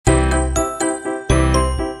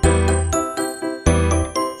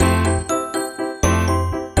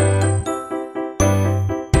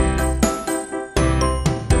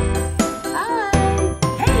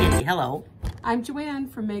I'm Joanne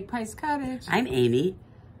from Magpies Cottage. I'm Amy.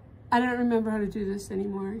 I don't remember how to do this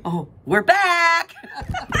anymore. Oh, we're back!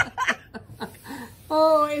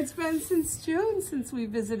 Oh, it's been since June since we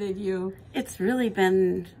visited you. It's really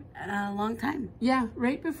been a long time. Yeah,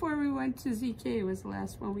 right before we went to ZK was the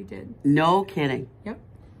last one we did. No kidding. Yep.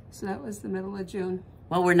 So that was the middle of June.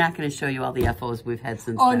 Well, we're not going to show you all the FOs we've had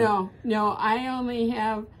since Oh, then. no. I only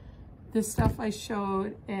have the stuff I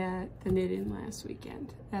showed at the knit-in last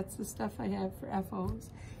weekend. That's the stuff I have for FOs.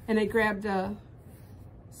 And I grabbed I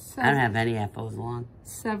don't have any FOs long.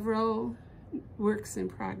 several works in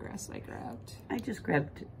progress I grabbed. I just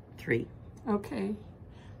grabbed 3. Okay.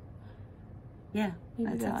 Yeah,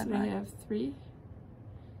 Maybe that's all what I have. 3?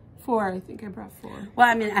 4, I think I brought 4. Well,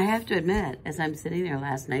 I mean, I have to admit, as I'm sitting there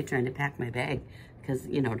last night trying to pack my bag, because,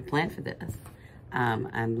 you know, to plan for this,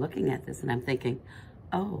 I'm looking at this and I'm thinking,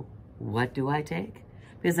 oh, what do I take?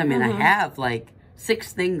 Because, I mean, I have like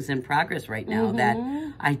 6 things in progress right now that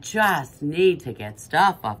I just need to get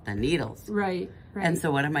stuff off the needles. Right. And so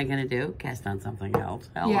what am I going to do? Cast on something else.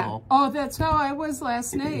 Hello. Yeah. Oh, that's how I was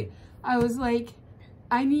last night. I was like,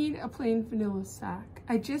 I need a plain vanilla sock.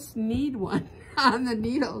 I just need one on the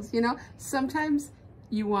needles, you know? Sometimes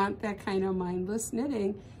you want that kind of mindless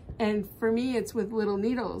knitting. And for me, it's with little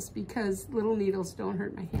needles because little needles don't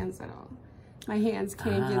hurt my hands at all. My hands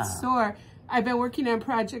can't get sore. I've been working on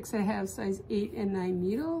projects that have size 8 and 9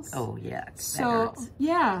 needles. Oh, yeah. So,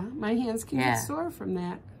 yeah, my hands can get sore from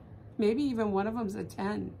that. Maybe even one of them's a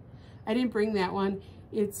 10. I didn't bring that one.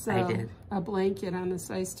 It's a blanket on a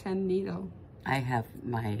size 10 needle. I have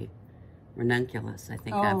my ranunculus. I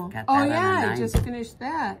think I've got that on a 9. I just finished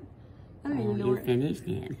that. I don't even know you where. finished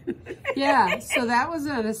it. Yeah, so that was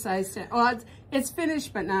on a size 10. Well, it's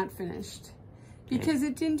finished, but not finished. Because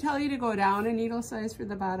it didn't tell you to go down a needle size for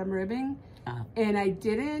the bottom ribbing. Oh. And I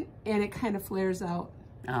didn't, and it kind of flares out.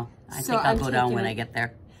 Oh, I think I'll go down when I get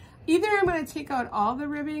there. Either I'm going to take out all the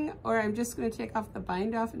ribbing, or I'm just going to take off the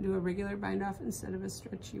bind off and do a regular bind off instead of a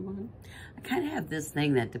stretchy one. I kind of have this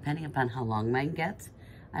thing that depending upon how long mine gets,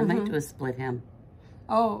 I might do a split hem.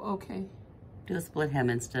 Oh, okay. Do a split hem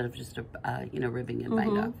instead of just a, you know, ribbing and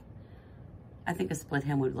bind off. I think a split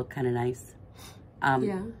hem would look kind of nice.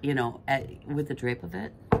 You know, with the drape of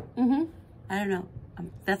it. I don't know.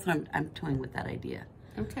 That's what I'm toying with that idea.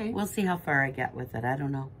 Okay. We'll see how far I get with it. I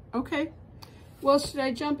don't know. Okay. Well, should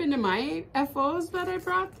I jump into my FOs that I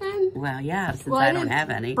brought then? Well, yeah, since I don't have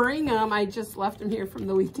any. Bring them. I just left them here from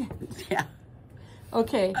the weekend. Yeah.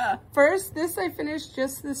 Okay. First, this I finished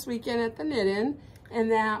just this weekend at the knit-in,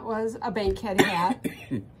 and that was a bankhead hat.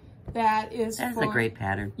 That's a great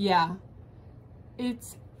pattern. Yeah.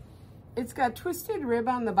 It's got twisted rib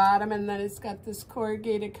on the bottom, and then it's got this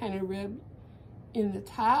corrugated kind of rib in the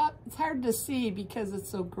top. It's hard to see because it's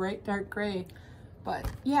so dark gray, but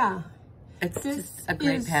yeah. It's just a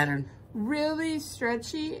great pattern. Really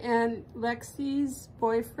stretchy, and Lexi's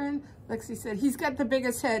boyfriend, Lexi said, he's got the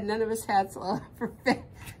biggest head, none of his hats will ever fit.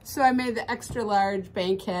 So I made the extra large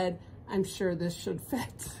bank head. I'm sure this should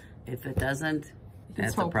fit. If it doesn't,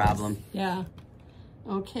 that's a problem. Yeah.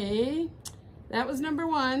 Okay. That was number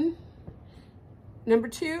 1. Number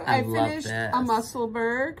 2, I finished a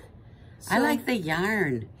Musselburgh. So I like the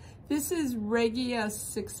yarn. This is Regia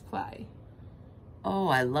 6-ply. Oh,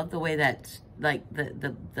 I love the way that's like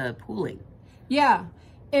the pooling. Yeah.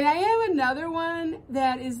 And I have another one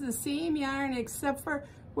that is the same yarn except for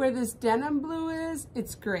where this denim blue is,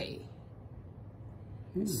 it's gray.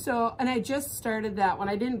 So, and I just started that one.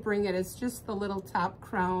 I didn't bring it. It's just the little top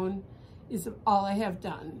crown is all I have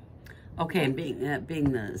done. Okay, and being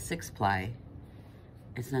the 6-ply,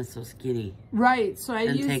 it's not so skinny. Right. So I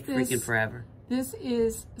used this. Freaking forever. This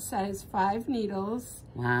is size 5 needles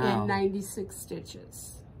and 96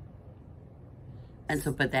 stitches. And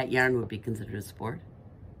so, but that yarn would be considered a sport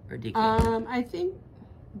or DK? I think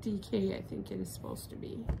DK, I think it is supposed to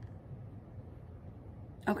be.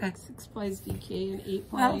 Okay. 6-ply is DK and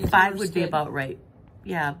 8-ply well, 5 would be about right.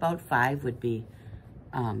 Yeah, about 5 would be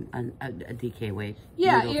a DK weight.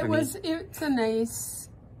 Yeah, it's a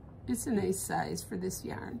nice size for this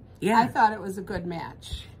yarn. Yeah. I thought it was a good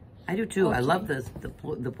match. I do too. Okay. I love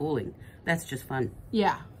the pooling. That's just fun.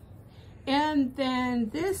 Yeah. And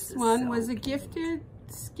then this one was a gifted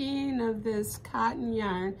skein of this cotton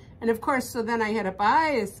yarn. And of course, so then I had to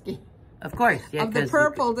buy a skein. Of course, yeah. Of the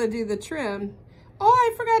purple to do the trim. Oh,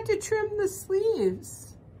 I forgot to trim the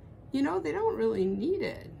sleeves. You know, they don't really need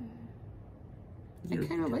it. I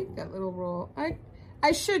kind of like that little roll.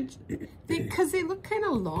 I should, because they look kind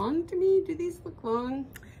of long to me. Do these look long?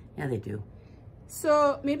 Yeah, they do.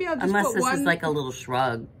 So maybe I'll just Unless put this one. is like a little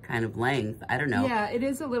shrug kind of length. I don't know. Yeah, it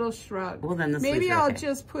is a little shrug. Well, then the maybe sleeves are I'll okay.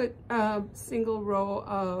 just put a single row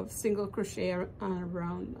of single crochet on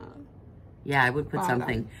around. Yeah, I would put bottom.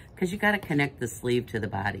 something, because you got to connect the sleeve to the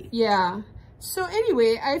body. Yeah. So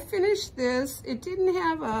anyway, I finished this. It didn't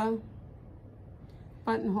have a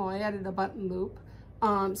buttonhole. I added a button loop.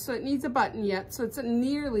 So it needs a button yet. So it's a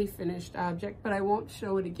nearly finished object, but I won't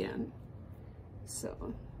show it again.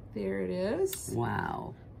 So there it is.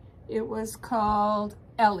 Wow. It was called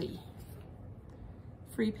Ellie.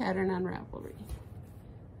 Free pattern on Ravelry.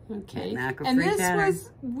 Okay. And this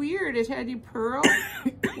was weird. It had you purl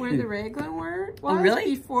where the raglan was. Oh,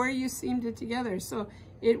 really? Before you seamed it together. So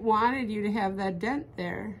it wanted you to have that dent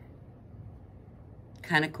there.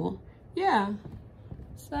 Kind of cool. Yeah.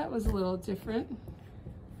 So that was a little different.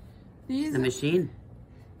 The machine.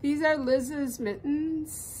 These are Liz's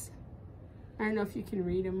mittens. I don't know if you can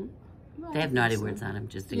read them. Well, They have naughty words on them,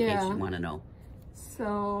 just in case you want to know.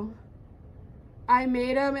 So I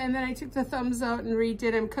made them, and then I took the thumbs out and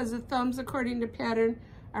redid them, because the thumbs, according to pattern,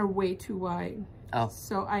 are way too wide. Oh.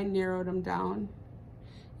 So I narrowed them down.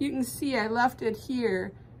 You can see I left it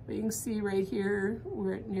here, but you can see right here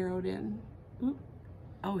where it narrowed in. Oop.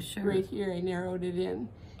 Oh, sure. Right here, I narrowed it in.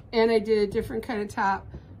 And I did a different kind of top.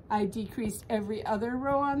 I decreased every other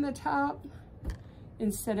row on the top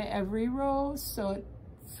instead of every row, so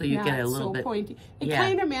you get a little bit pointy. It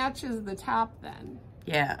kind of matches the top then.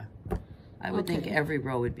 Yeah. I would think every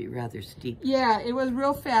row would be rather steep. Yeah, it was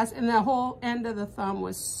real fast, and the whole end of the thumb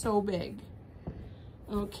was so big.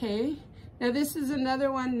 Okay. Now this is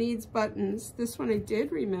another one, needs buttons. This one I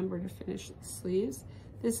did remember to finish the sleeves.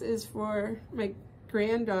 This is for my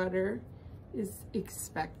granddaughter is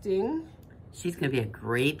expecting. She's going to be a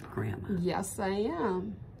great grandma. Yes, I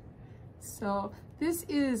am. So this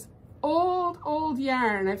is old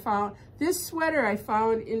yarn. I found this sweater I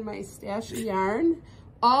found in my stash of yarn,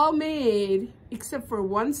 all made except for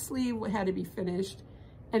one sleeve had to be finished,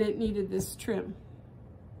 and it needed this trim.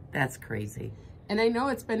 That's crazy. And I know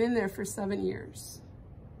it's been in there for 7 years.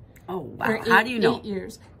 Oh, wow. How do you know? 8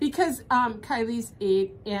 years. Because Kylie's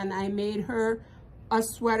 8, and I made her a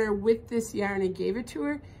sweater with this yarn and gave it to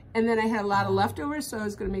her. And then I had a lot of leftovers, so I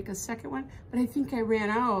was going to make a second one. But I think I ran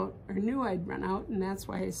out, or knew I'd run out, and that's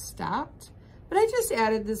why I stopped. But I just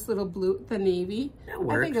added this little blue, the navy. That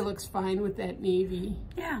works. I think it looks fine with that navy.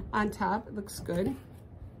 Yeah. On top. It looks good.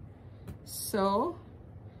 So,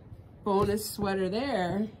 bonus sweater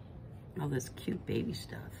there. All this cute baby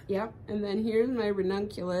stuff. Yep. And then here's my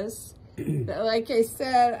ranunculus. Like I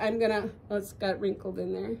said, I'm going to, oh, it's got wrinkled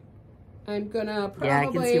in there. I'm going to probably... Yeah,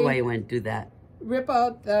 I can see why you wouldn't do that. Rip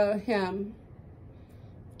out the hem.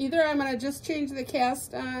 Either I'm going to just change the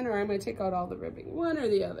cast on, or I'm going to take out all the ribbing. One or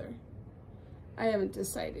the other. I haven't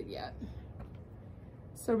decided yet.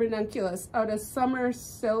 So ranunculus out of Summer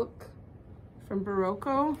Silk from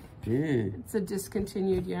Barocco. It's a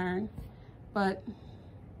discontinued yarn, but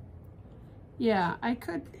yeah, I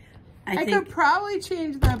could probably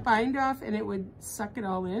change the bind off and it would suck it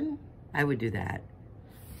all in. I would do that.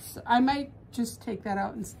 So I might just take that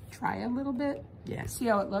out and try a little bit. Yeah. See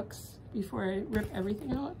how it looks before I rip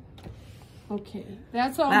everything out. Okay,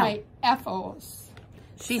 that's all my FOs.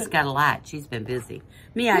 She's got a lot. She's been busy.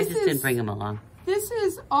 Me, I just didn't bring them along. This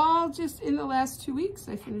is all just in the last 2 weeks.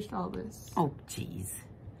 I finished all this. Oh, geez.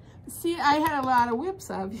 See, I had a lot of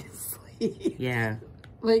whips, obviously. Yeah.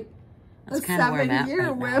 Like that's a kind of where I'm at 7-year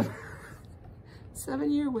right whip. now.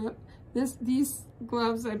 7-year whip. These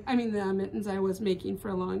gloves, I mean the mittens I was making for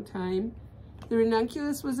a long time. The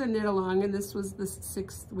ranunculus was a knit along, and this was the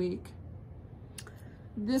 6th week.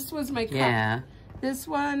 This was my car. Yeah. This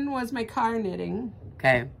one was my car knitting.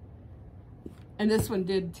 Okay. And this one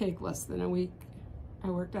did take less than a week. I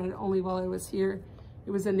worked on it only while I was here.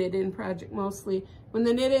 It was a knit-in project mostly. When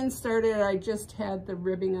the knit-in started, I just had the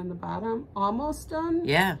ribbing on the bottom almost done.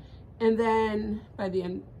 Yeah. And then by the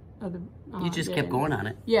end of the you just kept going on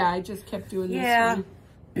it. Yeah, I just kept doing this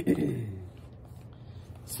one.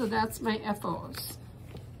 So that's my FOs.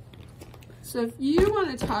 So if you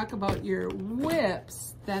want to talk about your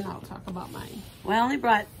whips, then I'll talk about mine. Well, I only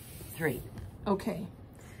brought 3. Okay.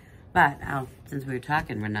 But since we were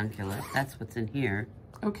talking ranunculus, that's what's in here.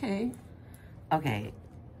 Okay. Okay.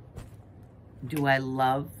 Do I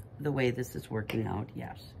love the way this is working out?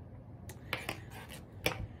 Yes.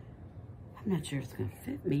 I'm not sure it's going to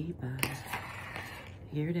fit me, but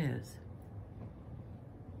here it is.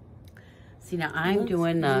 See, now I'm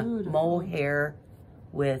doing the mohair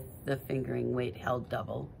with the fingering weight held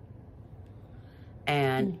double.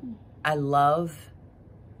 And I love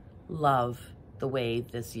the way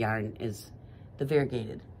this yarn is, the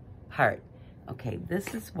variegated part. Okay,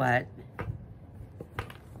 this is what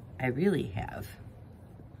I really have.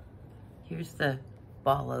 Here's the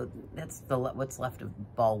ball of, that's the what's left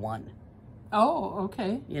of ball 1. Oh,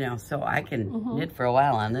 okay. You know, so I can knit for a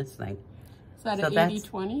while on this thing. Is that an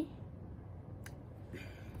 80-20?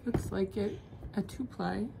 Looks like it, a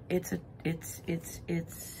 2-ply. It's,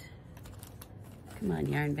 come on,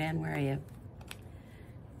 Yarn Van, where are you?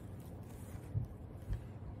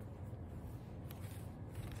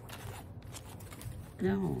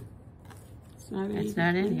 No. It's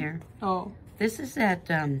not in here. Oh. This is at,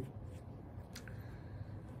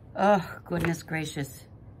 oh, goodness gracious.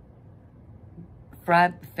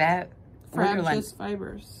 Frabjous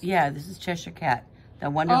Fibers. Yeah, this is Cheshire Cat.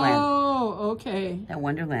 That Wonderland. Oh, okay. That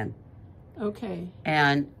Wonderland. Okay.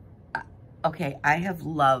 And, okay, I have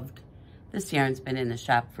loved, this yarn's been in the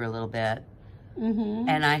shop for a little bit.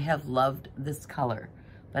 And I have loved this color,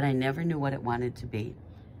 but I never knew what it wanted to be.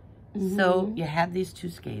 So you have these 2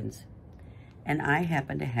 skeins, and I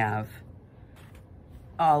happen to have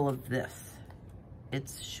all of this.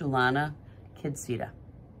 It's Shulana Kidsita,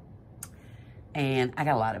 and I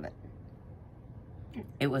got a lot of it.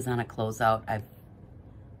 It was on a closeout. I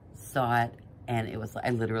saw it, and it was,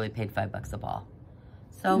 I literally paid $5 a ball.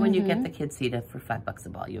 So when you get the Kidsita for $5 a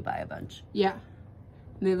ball, you buy a bunch. Yeah,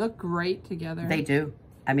 they look great together. They do.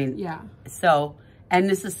 I mean, yeah. So, and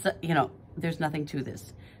this is, you know, there's nothing to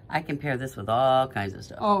this. I can pair this with all kinds of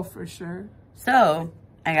stuff. Oh, for sure. So,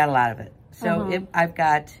 I got a lot of it. So, I've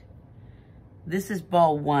got, this is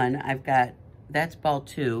ball 1. I've got, that's ball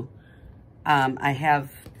 2. I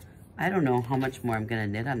have, I don't know how much more I'm going to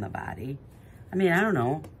knit on the body. I mean, I don't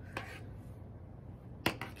know.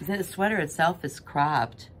 The sweater itself is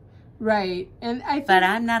cropped. Right. And I think, but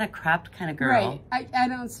I'm not a cropped kind of girl. Right. I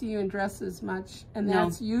don't see you in dresses much. And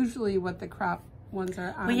that's usually what the crop ones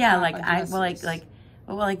are on. Well, yeah,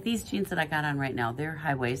 like these jeans that I got on right now, they're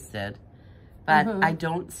high-waisted, but I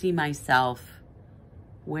don't see myself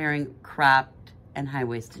wearing cropped and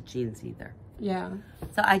high-waisted jeans either. Yeah.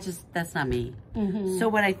 So that's not me. So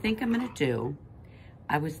what I think I'm going to do,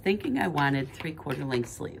 I was thinking I wanted 3/4 length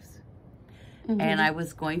sleeves. And I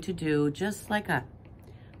was going to do just like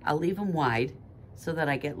I'll leave them wide so that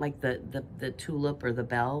I get like the tulip or the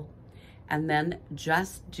bell, and then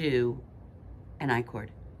just do an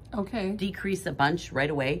I-cord. Okay. Decrease a bunch right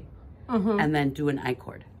away, and then do an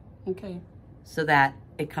I-cord. Okay. So that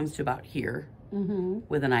it comes to about here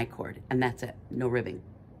with an I-cord, and that's it. No ribbing.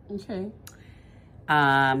 Okay.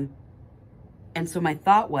 And so my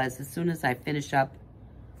thought was, as soon as I finish up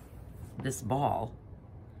this ball,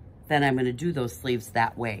 then I'm going to do those sleeves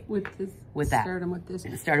that way. With that. Start them with this.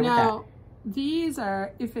 Start them with that. Now, these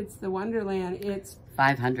are, if it's the Wonderland, it's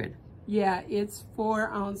 500. Yeah, it's 4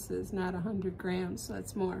 ounces, not 100 grams, so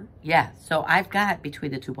that's more. Yeah, so I've got,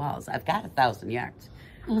 between the 2 balls, I've got 1,000 yards.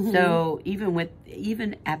 So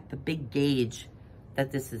even at the big gauge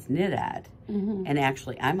that this is knit at, and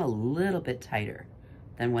actually I'm a little bit tighter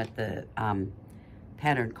than what the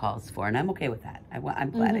pattern calls for, and I'm okay with that. I'm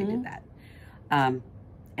glad I did that.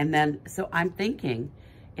 And then, so I'm thinking,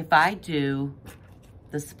 if I do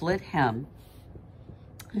the split hem,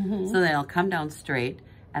 so then it'll come down straight,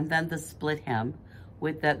 and then the split hem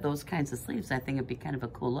with those kinds of sleeves, I think it'd be kind of a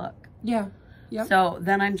cool look. Yeah. Yep. So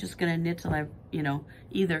then I'm just going to knit till I,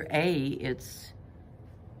 either A, it's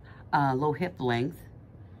low hip length,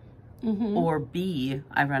 or B,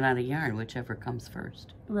 I run out of yarn, whichever comes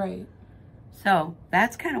first. Right. So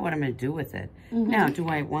that's kind of what I'm going to do with it. Now, do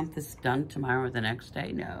I want this done tomorrow or the next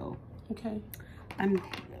day? No. Okay.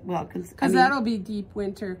 Because that'll be deep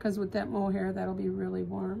winter, because with that mohair, that'll be really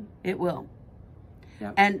warm. It will.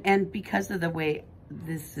 Yep. And because of the way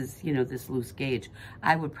this is, this loose gauge,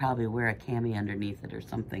 I would probably wear a cami underneath it or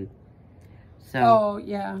something. So. Oh,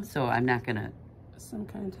 yeah. So I'm not going to. Some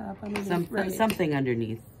kind of top underneath. Something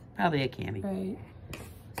underneath. Probably a cami. Right.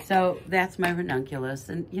 So that's my ranunculus.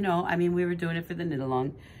 And, we were doing it for the knit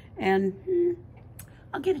along. And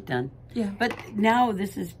I'll get it done. Yeah. But now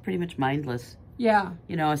this is pretty much mindless. Yeah.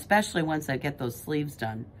 Especially once I get those sleeves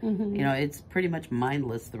done. It's pretty much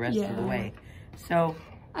mindless the rest of the way. So,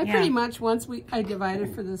 I pretty much, once I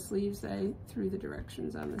divided for the sleeves, I threw the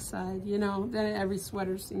directions on the side. Then every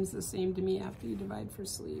sweater seems the same to me after you divide for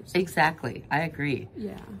sleeves. Exactly. I agree.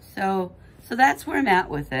 Yeah. So that's where I'm at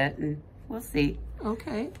with it, and we'll see.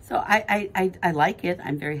 Okay. So I like it.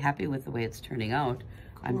 I'm very happy with the way it's turning out.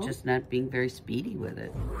 Cool. I'm just not being very speedy with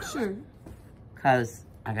it. Sure. Because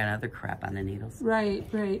I got other crap on the needles. Right,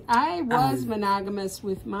 right. I was monogamous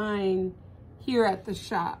with mine here at the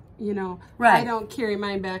shop, Right. I don't carry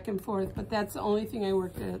mine back and forth, but that's the only thing I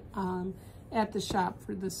worked at the shop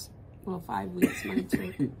for this, 5 weeks mine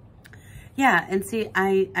took. Yeah, and see,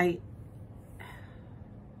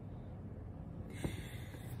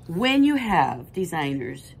 when you have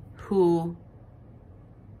designers who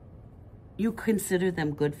you consider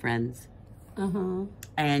them good friends,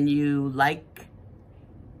 and you like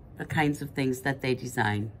the kinds of things that they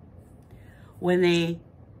design, when they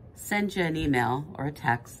send you an email or a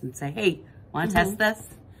text and say, hey, want to test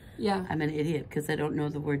this? Yeah. I'm an idiot because I don't know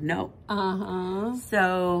the word no.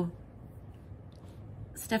 So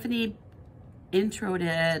Stephanie introed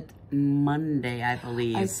it Monday, I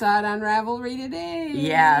believe. I saw it on Ravelry today.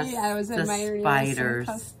 Yes. I was admiring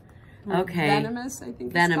spiders. Okay. Venomous, I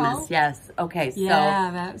think Venomous, it's called. yes. Okay, so yeah,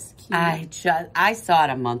 that's cute. I saw it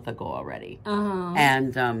a month ago already.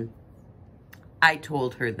 And I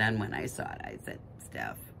told her then when I saw it, I said,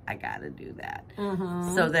 Steph, I gotta do that.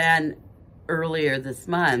 So then earlier this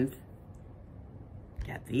month,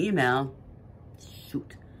 got the email.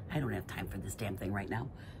 Shoot, I don't have time for this damn thing right now.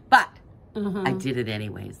 But I did it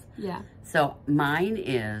anyways. Yeah. So mine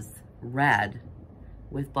is red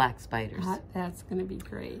with black spiders. That's going to be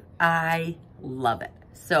great. I love it.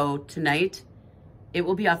 So tonight, it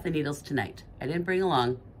will be off the needles tonight. I didn't bring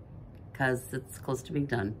along because it's close to being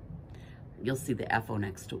done. You'll see the FO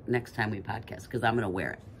next time we podcast because I'm going to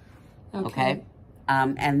wear it. Okay?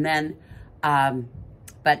 And then,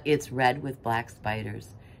 but it's red with black spiders.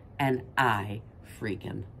 And I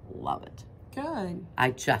freaking love it. Good.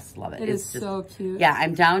 I just love it. It is just so cute. Yeah,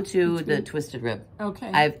 I'm down to the twisted rib.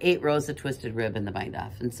 Okay. I have 8 rows of twisted rib in the bind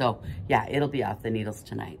off. And so, yeah, it'll be off the needles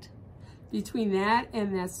tonight. Between that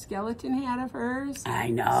and that skeleton hat of hers. I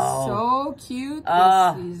know. So cute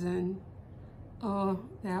this season. Oh,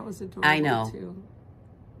 that was adorable I know. too.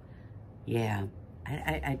 Yeah.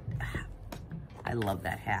 I love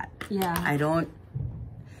that hat. Yeah.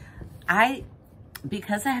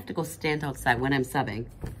 Because I have to go stand outside when I'm subbing,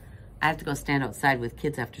 I have to go stand outside with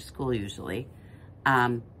kids after school usually.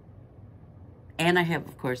 And I have,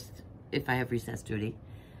 of course, if I have recess duty.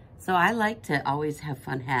 So I like to always have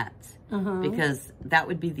fun hats because that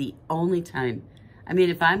would be the only time. I mean,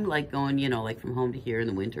 if I'm like going, you know, like from home to here in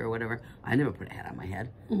the winter or whatever, I never put a hat on my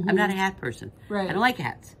head. I'm not a hat person. Right. I don't like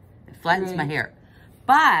hats. It flattens my hair.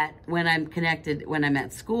 But when I'm connected, when I'm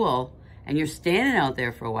at school and you're standing out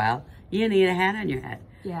there for a while, you need a hat on your head.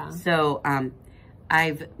 Yeah. So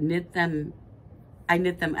I've knit them. I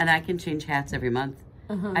knit them, and I can change hats every month.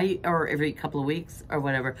 Or every couple of weeks or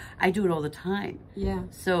whatever. I do it all the time. Yeah.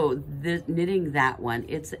 So knitting that one,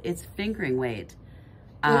 it's fingering weight.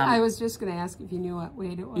 I was just going to ask if you knew what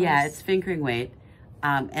weight it was. Yeah, it's fingering weight.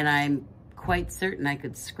 And I'm quite certain I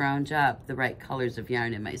could scrounge up the right colors of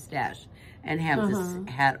yarn in my stash and have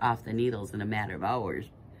this hat off the needles in a matter of hours.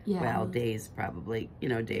 Yeah. Well, days probably, you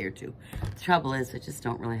know, a day or two. The trouble is I just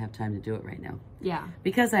don't really have time to do it right now. Yeah.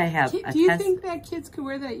 Because I have Do you think that kids could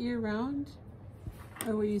wear that year round?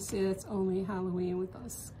 Or would you say that's only Halloween with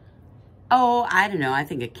us? Oh, I don't know. I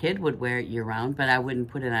think a kid would wear it year round, but I wouldn't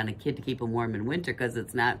put it on a kid to keep him warm in winter because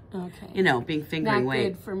it's not, you know, being fingering weight.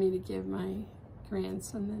 Not good for me to give my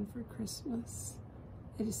grandson then for Christmas.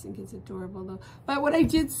 I just think it's adorable though. But what I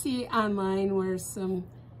did see online were some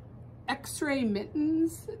X-ray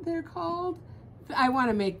mittens, they're called. I want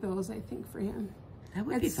to make those, I think, for him. That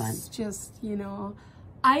would be fun. It's just, you know,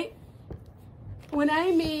 when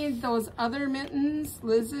I made those other mittens,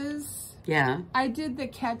 Liz's, I did the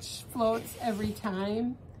catch floats every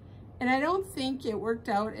time. And I don't think it worked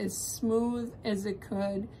out as smooth as it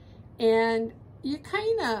could. And you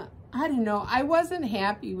kind of, I don't know, I wasn't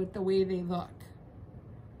happy with the way they look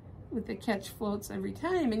with the catch floats every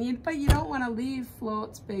time. And but you don't want to leave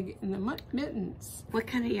floats big in the mittens. What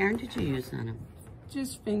kind of yarn did you use on them?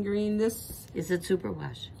 Just fingering this. Is it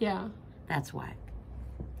superwash? Yeah. That's why.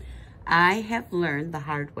 I have learned the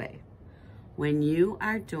hard way. When you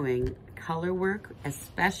are doing color work,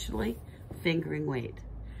 especially fingering weight,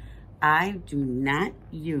 I do not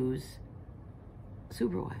use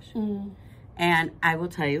superwash. And I will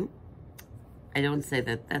tell you, I don't say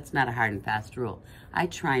that that's not a hard and fast rule. I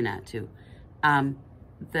try not to.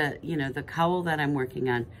 The cowl that I'm working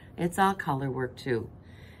on, it's all color work too.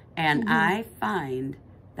 And I find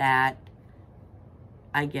that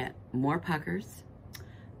I get more puckers.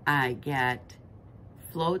 I get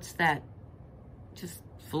floats that just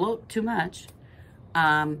float too much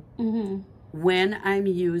when I'm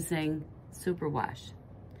using superwash.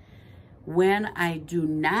 When I do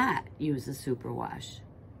not use a superwash,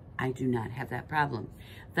 I do not have that problem.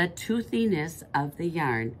 The toothiness of the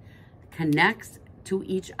yarn connects to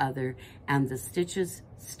each other and the stitches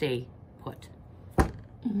stay put.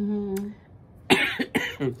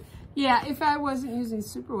 Yeah, if I wasn't using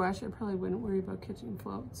superwash, I probably wouldn't worry about catching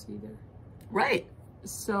floats either. Right.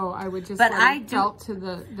 So I would just but let it felt to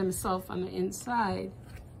themselves on the inside.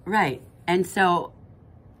 Right. And so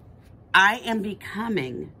I am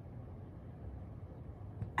becoming,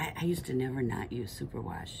 I used to never not use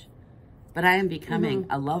superwash, but I am becoming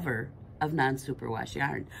a lover of non-superwash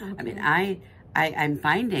yarn. Okay. I mean, I'm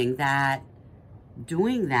finding that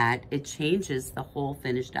doing that, it changes the whole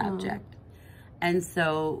finished object. And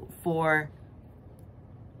so for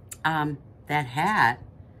that hat,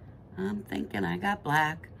 I'm thinking I got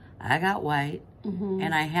black, I got white,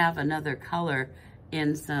 and I have another color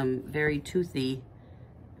in some very toothy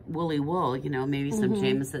woolly wool, you know, maybe some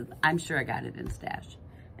Jameson. I'm sure I got it in stash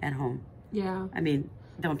at home. Yeah. I mean,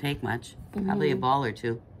 don't take much, probably a ball or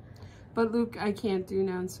two. But Luke, I can't do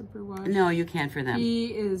non-superwash. No, you can't for them. He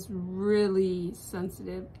is really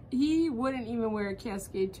sensitive. He wouldn't even wear a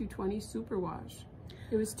Cascade 220 superwash.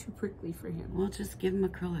 It was too prickly for him. Well, just give him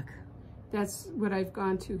acrylic. That's what I've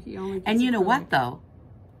gone to. He only gets And you know acrylic. what, though?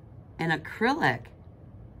 An acrylic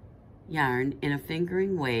yarn in a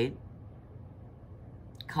fingering weight,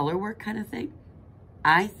 color work kind of thing,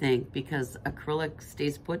 I think, because acrylic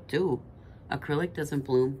stays put too. Acrylic doesn't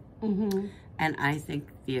bloom. And I think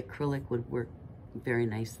the acrylic would work very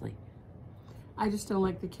nicely. I just don't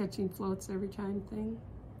like the catching floats every time thing.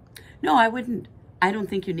 No, I wouldn't. I don't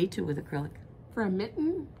think you need to with acrylic. For a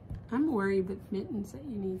mitten, I'm worried with mittens that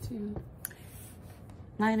you need to.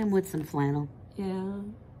 Line them with some flannel. Yeah.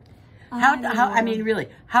 I mean, really,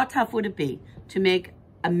 how tough would it be to make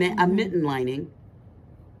a mitten lining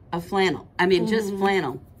of flannel? I mean, just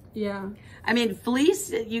flannel. Yeah. I mean,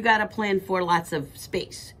 fleece, you got to plan for lots of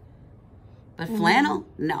space. But flannel,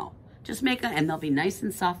 no. Just make and they'll be nice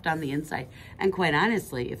and soft on the inside. And quite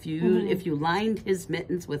honestly, if you lined his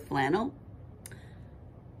mittens with flannel,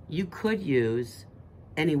 you could use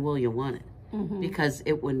any wool you wanted because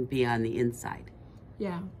it wouldn't be on the inside.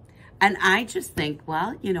 Yeah. And I just think,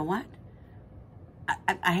 well, you know what?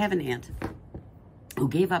 I have an aunt who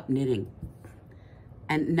gave up knitting.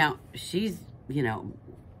 And now she's, you know,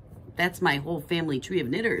 that's my whole family tree of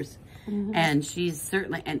knitters. And she's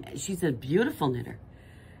she's a beautiful knitter.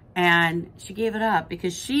 And she gave it up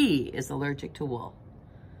because she is allergic to wool.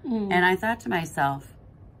 And I thought to myself,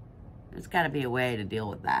 there's got to be a way to deal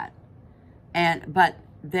with that. But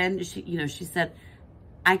then she, you know, she said,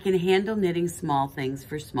 I can handle knitting small things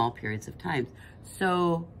for small periods of time.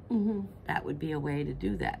 So that would be a way to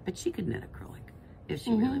do that. But she could knit acrylic if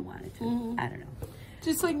she really wanted to. I don't know.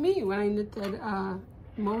 Just like me, when I knit that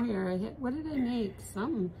mohair, what did I make?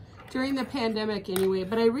 Something. During the pandemic anyway.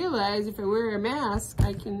 But I realized if I wear a mask,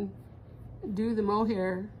 I can do the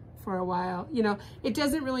mohair for a while. You know, it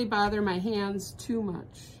doesn't really bother my hands too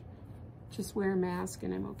much. Just wear a mask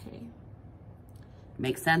and I'm okay.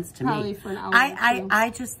 Makes sense to me. Probably for an hour I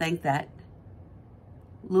just think that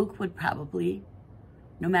Luke would probably,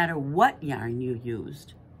 no matter what yarn you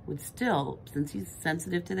used, would still, since he's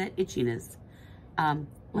sensitive to that itchiness,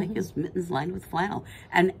 like his mittens lined with flannel.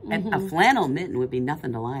 And a flannel mitten would be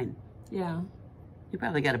nothing to line. Yeah. You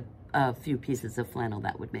probably got a few pieces of flannel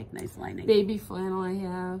that would make nice lining. Baby flannel I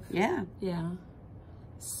have. Yeah. Yeah.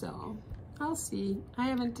 So, I'll see. I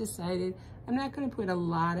haven't decided. I'm not going to put a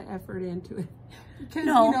lot of effort into it. Because, you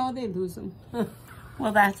know, they lose them.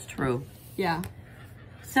 Well, that's true. Yeah.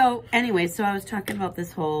 So, anyway, so I was talking about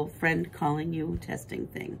this whole friend calling you testing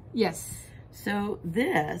thing. Yes. So,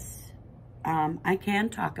 this, I can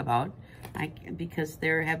talk about, because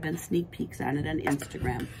there have been sneak peeks on it on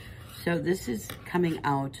Instagram. So, this is coming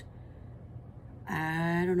out,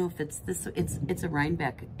 I don't know if it's this, it's a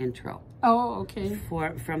Rhinebeck intro. Oh, okay.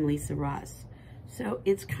 From Lisa Ross. So,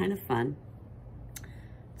 it's kind of fun.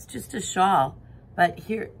 It's just a shawl. But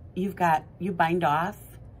here, you bind off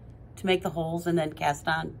to make the holes and then cast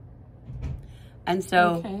on. And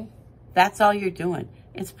so, that's all you're doing.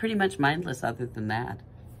 It's pretty much mindless other than that.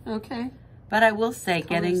 Okay. But I will say,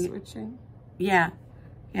 getting... switching. Yeah.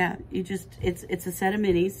 You just, it's a set of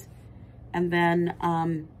minis. And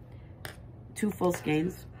then 2 full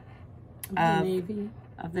skeins.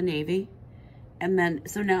 Of the navy. And then,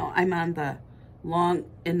 so now I'm on the long,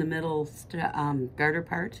 in the middle garter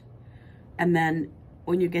part. And then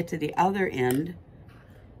when you get to the other end,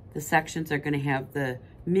 the sections are going to have the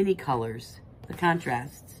mini colors, the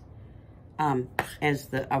contrasts, as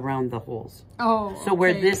around the holes. Oh, so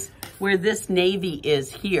where this navy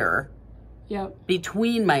is here,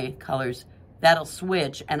 between my colors, that'll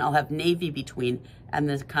switch, and I'll have navy between, and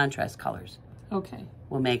the contrast colors. Okay.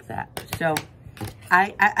 Will make that. So,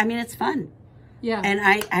 I mean, it's fun. Yeah. And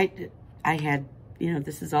I had, you know,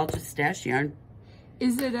 this is all just stash yarn.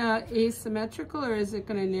 Is it asymmetrical or is it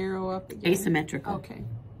going to narrow up again? Asymmetrical. Okay.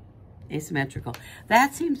 Asymmetrical.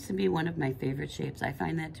 That seems to be one of my favorite shapes. I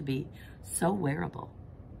find that to be so wearable.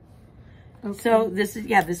 Okay. So this is,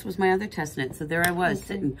 yeah, this was my other test knit. So there I was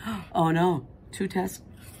sitting. Oh no, 2 tests.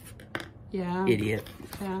 Yeah. Idiot.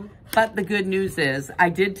 Yeah. But the good news is I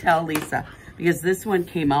did tell Lisa, because this one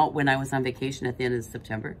came out when I was on vacation at the end of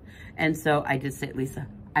September. And so I did say, Lisa,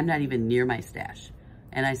 I'm not even near my stash.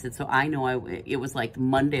 And I said, so I know it was like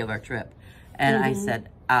Monday of our trip. And I said,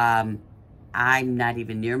 I'm not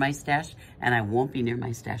even near my stash, and I won't be near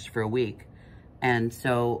my stash for a week. And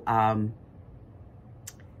so, and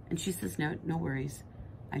she says, no worries.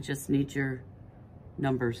 I just need your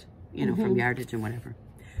numbers, you know, from yardage and whatever.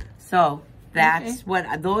 So that's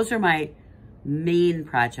what, those are my main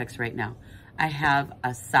projects right now. I have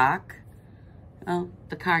a sock,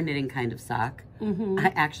 the car knitting kind of sock.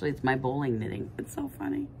 Actually, it's my bowling knitting. It's so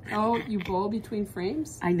funny. Oh, you bowl between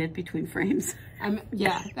frames? I knit between frames.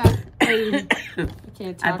 Yeah, I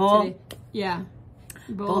can't talk today. Yeah.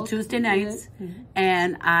 Bowl Tuesday nights,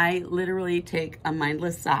 and I literally take a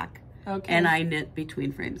mindless sock, and I knit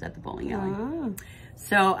between frames at the bowling alley.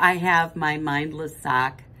 So I have my mindless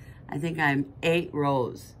sock. I think I'm 8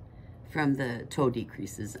 rows from the toe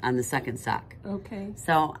decreases on the second sock. Okay.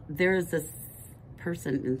 So there is this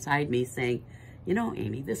person inside me saying, you know,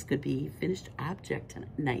 Amy, this could be finished object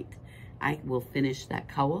tonight. I will finish that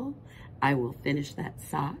cowl. I will finish that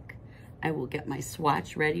sock. I will get my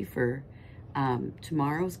swatch ready for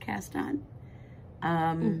tomorrow's cast on.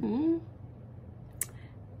 And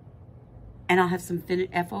I'll have some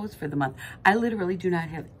FOs for the month. I literally do not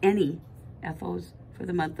have any FOs for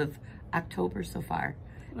the month of October so far.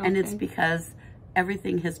 And it's because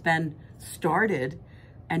everything has been started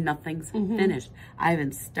and nothing's finished. I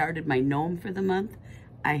haven't started my gnome for the month.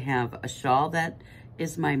 I have a shawl that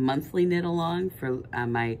is my monthly knit along for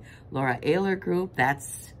my Laura Ayler group.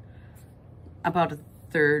 That's about a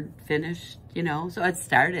third finished, you know, so it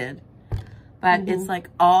started. But it's like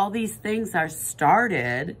all these things are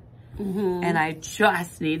started and I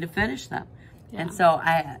just need to finish them. And so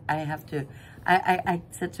I have to, I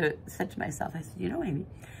said to myself, I said, you know, Amy,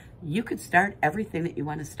 you could start everything that you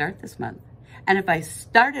want to start this month. And if I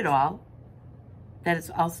start it all, that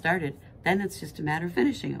it's all started, then it's just a matter of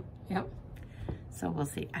finishing them. Yep. So we'll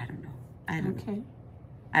see. I don't know. I don't know.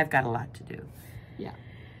 I've got a lot to do. Yeah.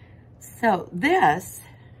 So this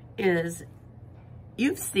is,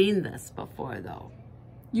 you've seen this before though.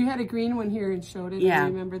 You had a green one here and showed it. Yeah. I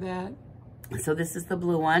remember that. So this is the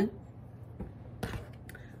blue one.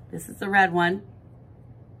 This is the red one.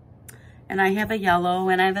 And I have a yellow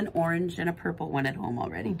and I have an orange and a purple one at home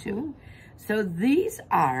already too. So these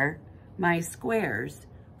are my squares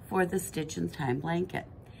for the Stitch in Time blanket,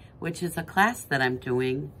 which is a class that I'm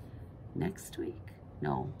doing next week.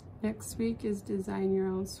 No. Next week is Design Your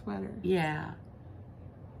Own Sweater. Yeah.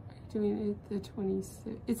 Doing it the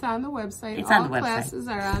 26th. It's on the website. It's on the website. All classes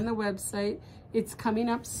are on the website. It's coming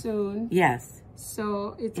up soon. Yes.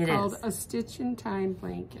 So it's called a Stitch in Time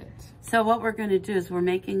blanket. So what we're going to do is we're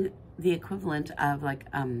making the equivalent of like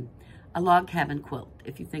a log cabin quilt,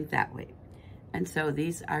 if you think that way. And so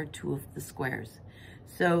these are 2 of the squares.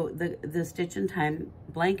 So the Stitch in Time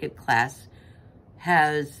blanket class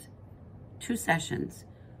has 2 sessions.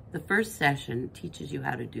 The first session teaches you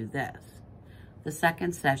how to do this. The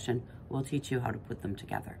second session will teach you how to put them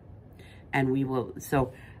together. And we will,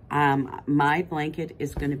 so my blanket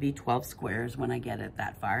is going to be 12 squares when I get it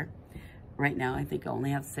that far. Right now, I think I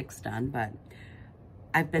only have 6 done, but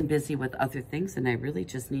I've been busy with other things and I really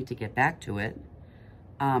just need to get back to it.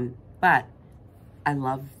 But I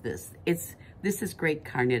love this. This is great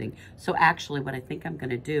car knitting. So actually what I think I'm going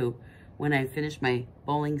to do when I finish my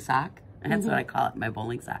bowling sock, and that's what I call it, my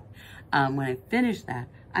bowling sock. When I finish that,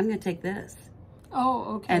 I'm going to take this.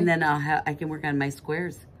 Oh, okay. And then I can work on my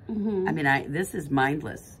squares. I mean, this is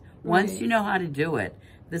mindless. Once you know how to do it,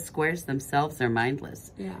 the squares themselves are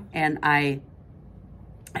mindless. Yeah. And I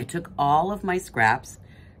took all of my scraps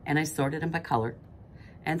and I sorted them by color.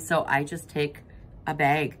 And so I just take a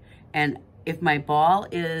bag, and if my ball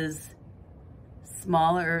is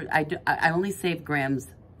smaller, I only save grams,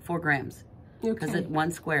 4 grams. Because it's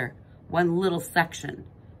 1 square, 1 little section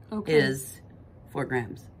is 4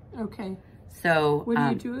 grams. Okay. So what do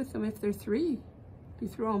you do with them if they're 3? You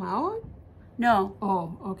throw them out? No.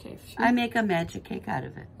 Oh, okay. Sure. I make a magic cake out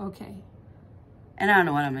of it. Okay. And I don't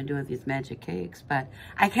know what I'm going to do with these magic cakes, but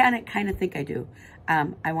I kind of think I do.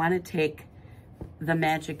 I want to take the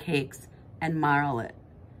magic cakes and marl it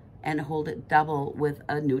and hold it double with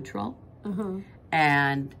a neutral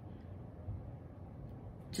and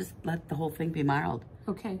just let the whole thing be marled.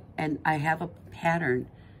 Okay. And I have a pattern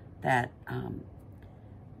that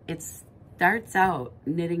starts out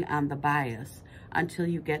knitting on the bias until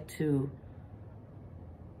you get to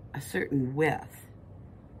a certain width.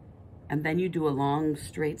 And then you do a long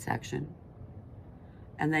straight section.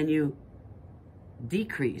 And then you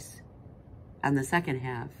decrease on the second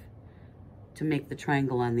half to make the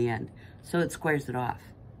triangle on the end. So it squares it off.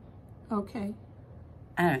 Okay.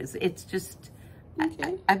 I don't know, it's just,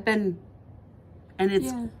 Okay. I've been, and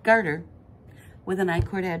it's garter with an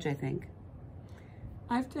I-cord edge, I think.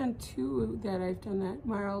 I've done two that I've done that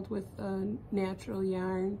marled with natural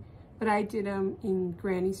yarn, but I did them in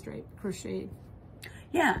granny stripe crocheted.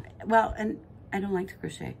 Yeah, well, and I don't like to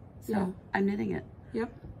crochet, so I'm knitting it.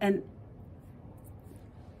 Yep. And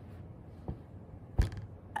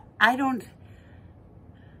I don't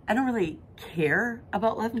really care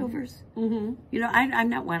about leftovers. Mm-hmm. You know, I'm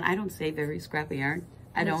not one. I don't save every scrap of yarn.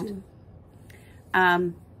 I don't.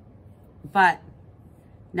 But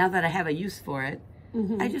now that I have a use for it,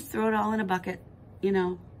 I just throw it all in a bucket, you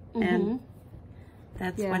know, and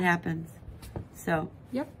that's what happens. So,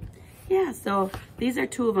 yeah, so these are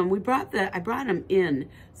two of them. I brought them in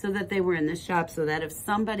so that they were in the shop, so that if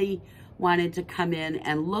somebody wanted to come in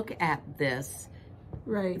and look at this,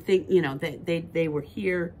 think, you know, they were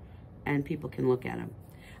here and people can look at them.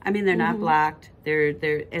 I mean, they're not blocked.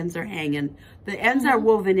 Their ends are hanging. The ends are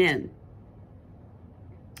woven in,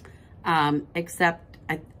 except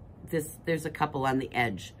there's a couple on the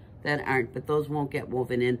edge that aren't, but those won't get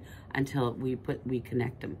woven in until we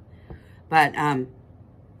connect them. But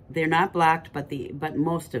they're not blocked, but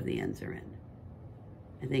most of the ends are in.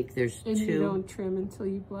 I think there's and two. And you don't trim until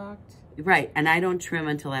you blocked? Right, and I don't trim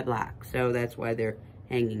until I block, so that's why they're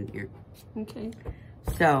hanging here. Okay.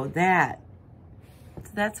 So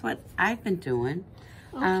that's what I've been doing.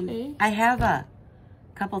 Okay. I have a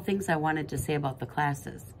couple things I wanted to say about the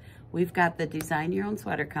classes. We've got the Design Your Own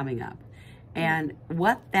Sweater coming up. And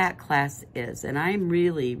what that class is, and I'm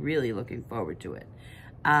really, really looking forward to it.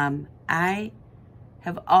 I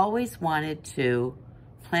have always wanted to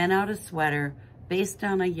plan out a sweater based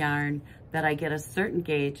on a yarn that I get a certain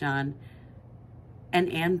gauge on,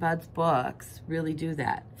 and Ann Budd's books really do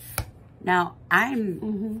that. Now,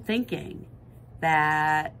 I'm thinking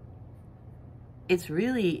that it's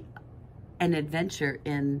really an adventure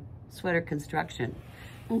in sweater construction.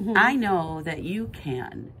 I know that you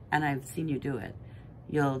can, and I've seen you do it.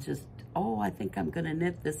 You'll just, oh, I think I'm going to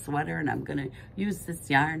knit this sweater, and I'm going to use this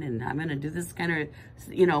yarn, and I'm going to do this kind of,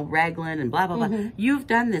 you know, raglan and blah, blah, blah. You've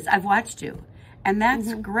done this. I've watched you. And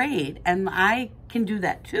that's great. And I can do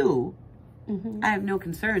that too. I have no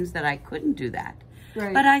concerns that I couldn't do that.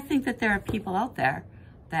 Right. But I think that there are people out there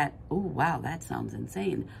that, oh, wow, that sounds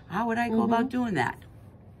insane. How would I go about doing that?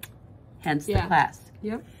 Hence the class.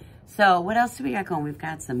 Yep. So what else do we got going? We've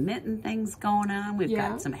got some mitten things going on. We've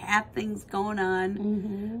got some hat things going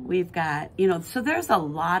on. We've got, you know, so there's a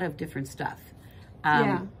lot of different stuff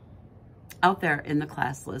out there in the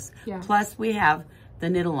class list. Plus we have the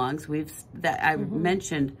knit-alongs. I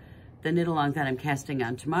mentioned the knit-along that I'm casting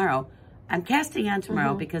on tomorrow. I'm casting on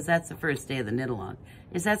tomorrow because that's the first day of the knit-along.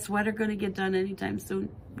 Is that sweater going to get done anytime soon?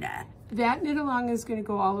 Nah. That knit-along is going to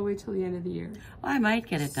go all the way till the end of the year. Well, I might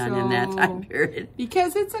get it done in that time period.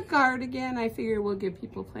 Because it's a cardigan, I figure we'll give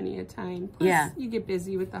people plenty of time. Plus, you get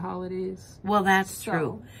busy with the holidays. Well, that's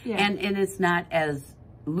true. Yeah. And it's not as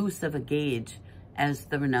loose of a gauge as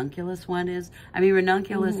the ranunculus one is. I mean,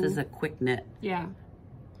 ranunculus is a quick knit. Yeah.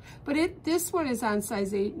 But this one is on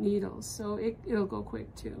size 8 needles, so it'll go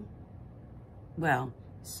quick too. Well,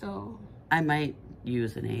 so I might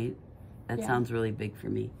use an 8. That sounds really big for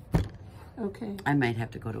me. Okay. I might have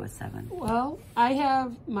to go to a 7. Well, I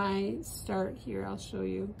have my start here. I'll show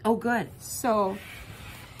you. Oh, good. So.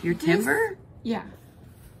 Your timber? Yeah.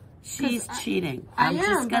 She's cheating. I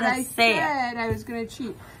just going to say it. I said I was going to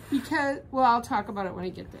cheat. Because, well, I'll talk about it when I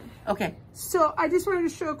get there. Okay. So, I just wanted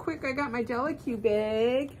to show quick, I got my Delicue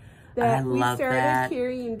bag. I love that. We started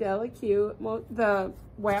carrying Delicue, the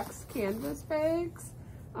wax canvas bags.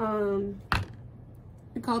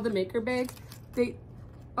 They're called the maker bags. They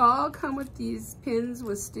all come with these pins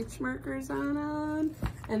with stitch markers on them.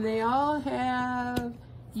 And they all have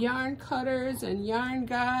yarn cutters and yarn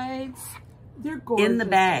guides. They're gorgeous. In the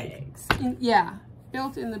bag. Yeah,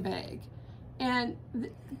 built in the bag. And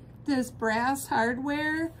this brass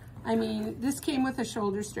hardware, I mean, this came with a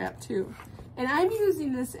shoulder strap too. And I'm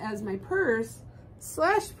using this as my purse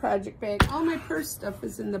 / project bag. All my purse stuff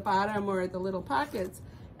is in the bottom or the little pockets.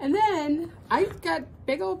 And then I've got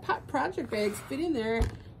big old project bags fit in there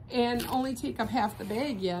and only take up half the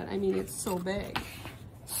bag yet. I mean, it's so big.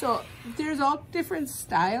 So there's all different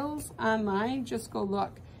styles online. Just go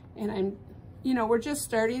look. And I'm, you know, we're just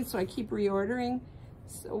starting, so I keep reordering.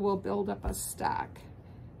 So we'll build up a stock.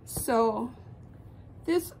 So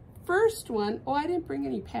this first one, oh, I didn't bring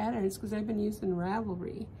any patterns because I've been using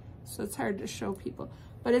Ravelry, so it's hard to show people.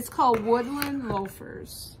 But it's called Woodland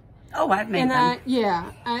Loafers. Oh, I've made them.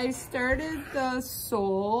 Yeah, I started the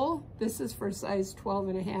sole. This is for size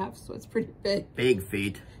 12.5, so it's pretty big. Big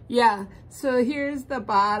feet. Yeah, so here's the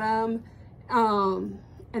bottom. And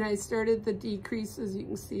I started the decreases. You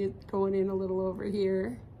can see it going in a little over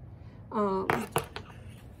here.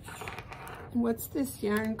 What's this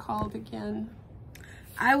yarn called again?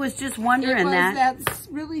 I was just wondering that. That's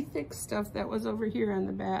really thick stuff that was over here on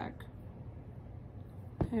the back.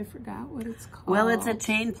 I forgot what it's called. Well, it's a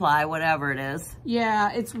chain ply, whatever it is.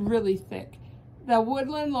 Yeah, it's really thick. The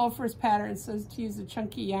Woodland Loafers pattern says to use a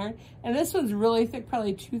chunky yarn. And this one's really thick,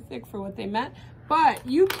 probably too thick for what they meant. But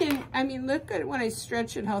you can, I mean, look at when I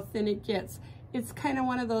stretch it, how thin it gets. It's kind of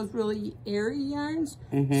one of those really airy yarns.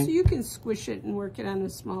 So you can squish it and work it on a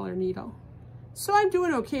smaller needle. So I'm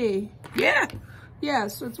doing okay. Yeah. Yeah,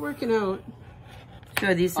 so it's working out. So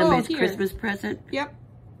are these somebody's Christmas present? Yep.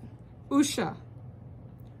 Ushya.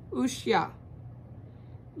 Ushya.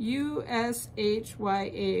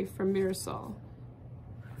 U-S-H-Y-A from Mirasol.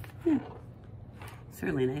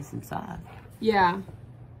 Certainly nice and soft. Yeah.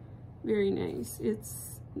 Very nice.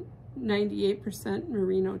 It's 98%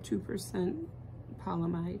 merino, 2%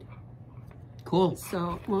 polyamide. Cool.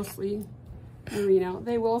 So mostly merino.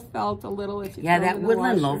 They will felt a little if you yeah, that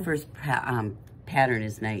Woodland Loafers pattern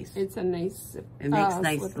is nice. It's a nice. It makes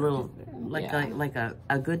nice little, yeah. like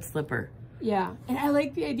a good slipper. Yeah, and I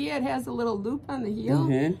like the idea. It has a little loop on the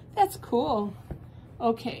heel. That's cool.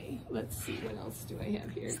 Okay, let's see what else do I have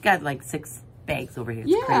here. It's got like 6 bags over here.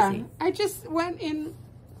 It's crazy. I just went in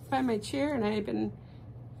by my chair and I've been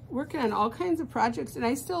working on all kinds of projects and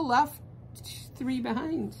I still left 3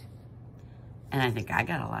 behind. And I think I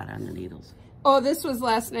got a lot on the needles. Oh, this was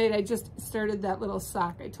last night. I just started that little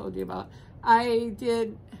sock I told you about. I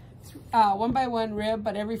did 1 by 1 rib,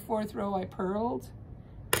 but every 4th row I purled.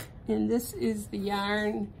 And this is the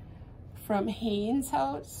yarn from Haynes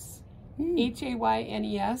House,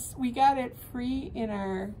 Haynes. We got it free in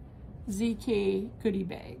our ZK goodie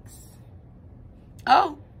bags.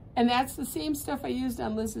 Oh. And that's the same stuff I used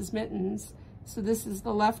on Liz's mittens. So this is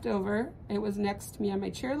the leftover. It was next to me on my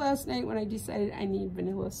chair last night when I decided I need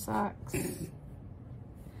vanilla socks.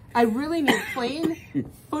 I really need plain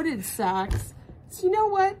footed socks. So you know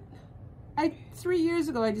what? 3 years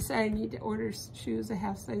ago, I decided I need to order shoes a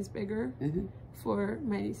half size bigger for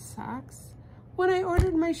my socks. When I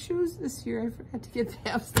ordered my shoes this year, I forgot to get the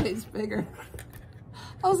half size bigger.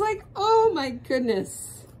 I was like, oh my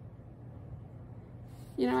goodness.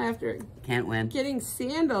 You know, after can't win getting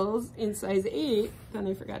sandals in size 8, then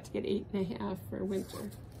I forgot to get 8.5 for winter.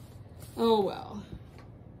 Oh well.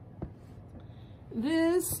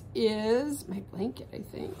 This is my blanket, I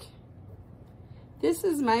think. This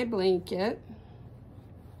is my blanket,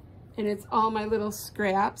 and it's all my little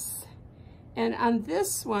scraps. And on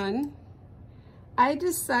this one, I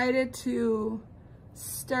decided to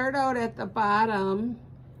start out at the bottom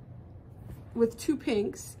with 2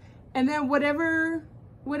 pinks, and then whatever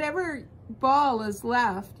ball is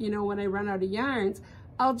left, you know, when I run out of yarns,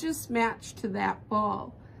 I'll just match to that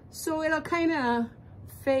ball. So it'll kind of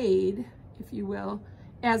fade, if you will,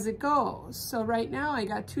 as it goes. So right now I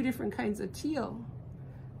got 2 different kinds of teal.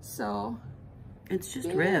 So it's just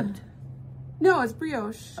ribbed. No, it's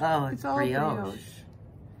brioche. Oh, it's all brioche.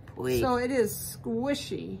 So it is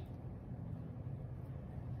squishy.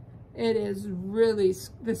 It is really,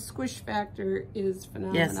 the squish factor is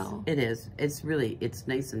phenomenal. Yes, it is. It's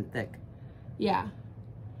nice and thick. Yeah.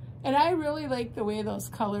 And I really like the way those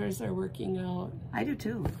colors are working out. I do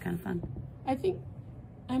too. It's kind of fun. I think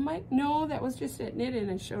I might, no, that was just at Knit, and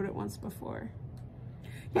I showed it once before.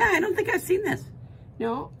 Yeah, I don't think I've seen this.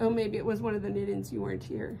 No? Oh, maybe it was one of the knit-ins you weren't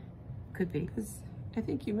here. Could be. Because I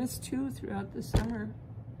think you missed 2 throughout the summer.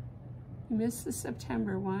 You missed the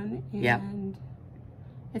September one, and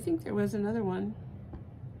I think there was another one.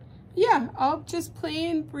 Yeah, all just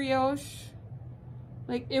plain brioche.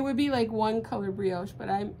 Like, it would be like 1 color brioche, but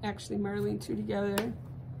I'm actually marling 2 together.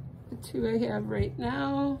 The 2 I have right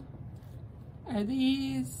now are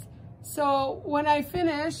these. So when I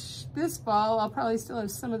finish this ball, I'll probably still have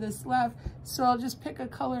some of this left. So I'll just pick a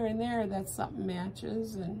color in there that something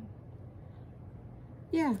matches, and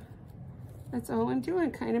yeah, that's all I'm doing,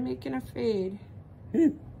 kind of making a fade.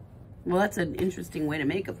 Well, that's an interesting way to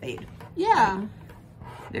make a fade. Yeah.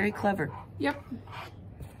 Very clever. Yep.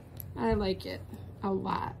 I like it a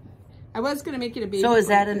lot. I was going to make it a baby. So is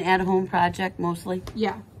that an at-home project mostly?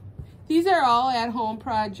 Yeah. These are all at-home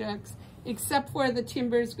projects, except for the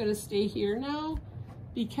timber is going to stay here now.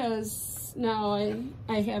 because now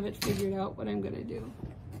I have it figured out what I'm gonna do.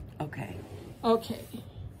 Okay. Okay,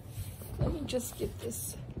 let me just get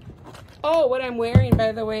this. Oh, what I'm wearing,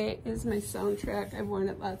 by the way, is my soundtrack. I've worn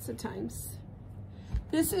it lots of times.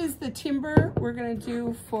 This is the timber we're gonna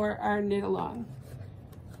do for our knit along.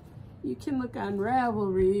 You can look on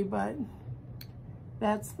Ravelry, but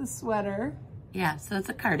that's the sweater. Yeah, so it's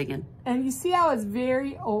a cardigan. And you see how it's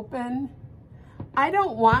very open? I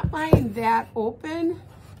don't want mine that open,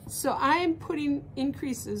 so I'm putting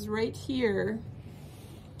increases right here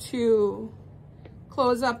to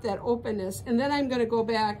close up that openness. And then I'm gonna go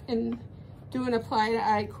back and do an apply to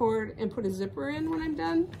I-cord and put a zipper in when I'm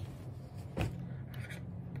done.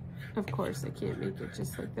 Of course, I can't make it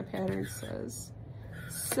just like the pattern says.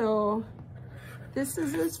 So this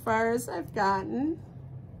is as far as I've gotten.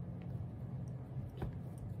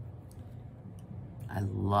 I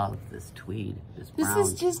love this tweed, this brown. This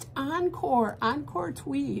is just encore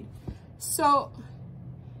tweed. So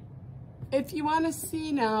if you want to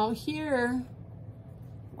see now here,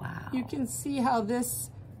 wow, you can see how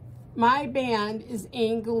my band is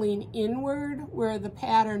angling inward where the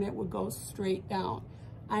pattern, it would go straight down.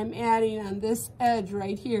 I'm adding on this edge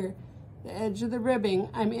right here, the edge of the ribbing,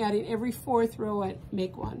 I'm adding every 4th row at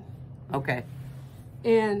make one. Okay.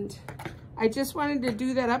 And I just wanted to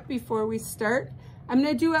do that up before we start. I'm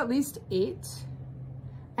gonna do at least 8.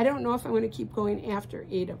 I don't know if I'm gonna keep going after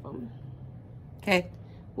 8 of them. Okay.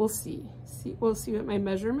 We'll see. We'll see what my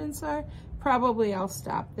measurements are. Probably I'll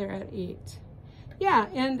stop there at 8. Yeah,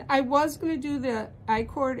 and I was gonna do the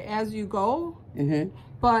I-cord as you go,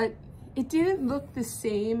 but it didn't look the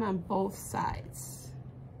same on both sides.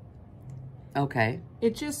 Okay.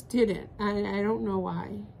 It just didn't. I don't know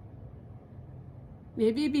why.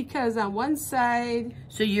 Maybe because on one side...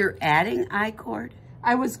 So you're adding I-cord?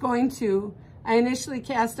 I was going to. I initially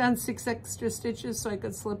cast on 6 extra stitches so I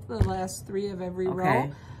could slip the last 3 of every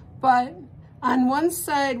row. But on one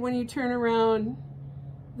side, when you turn around,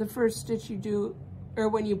 the first stitch you do, or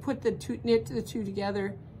when you put the knit the 2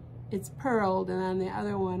 together, it's purled, and on the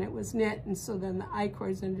other one it was knit, and so then the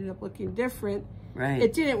I-cords ended up looking different. Right.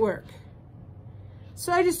 It didn't work.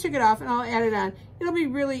 So I just took it off and I'll add it on. It'll be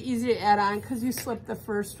really easy to add on because you slip the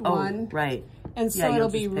first one. Right. And so it'll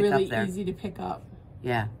be really easy to pick up.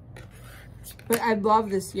 Yeah. But I love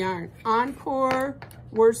this yarn. Encore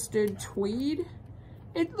worsted tweed.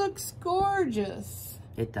 It looks gorgeous.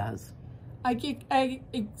 It does. I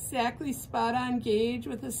exactly spot on gauge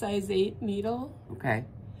with a size 8 needle. Okay.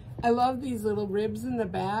 I love these little ribs in the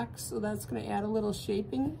back, so that's going to add a little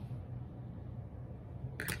shaping.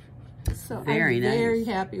 So I'm very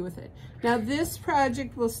happy with it. Now this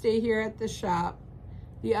project will stay here at the shop.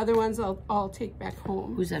 The other ones I'll take back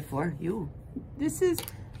home. Who's that for? You. This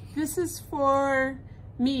is for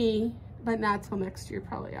me, but not till next year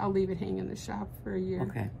probably. I'll leave it hang in the shop for a year.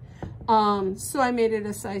 Okay. So I made it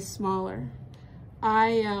a size smaller.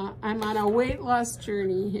 I'm on a weight loss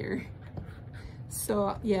journey here.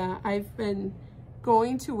 So yeah, I've been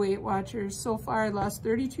going to Weight Watchers. So far I lost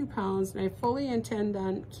 32 pounds and I fully intend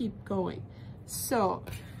on keep going. So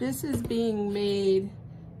this is being made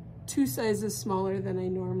 2 sizes smaller than I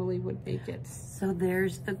normally would make it. So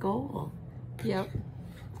there's the goal. Yep.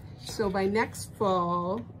 So by next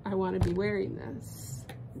fall, I want to be wearing this.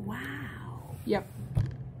 Wow. Yep.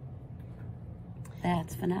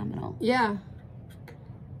 That's phenomenal. Yeah.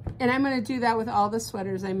 And I'm going to do that with all the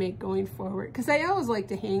sweaters I make going forward. Because I always like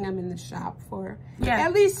to hang them in the shop for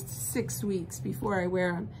at least 6 weeks before I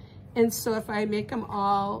wear them. And so if I make them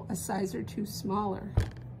all a size or 2 smaller.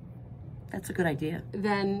 That's a good idea.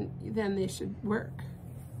 Then they should work.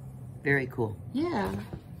 Very cool. Yeah.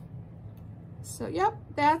 So, yep,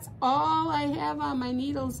 that's all I have on my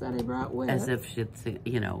needles that I brought with. As if it's,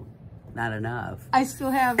 you know, not enough. I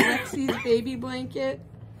still have Lexi's baby blanket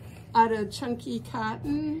out of chunky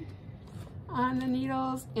cotton on the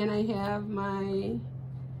needles, and I have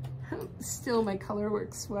still my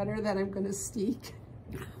colorwork sweater that I'm going to steek.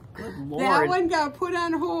 Good Lord. That one got put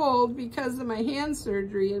on hold because of my hand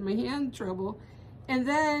surgery and my hand trouble, and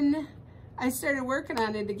then I started working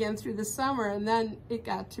on it again through the summer, and then it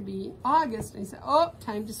got to be August, and I said, oh,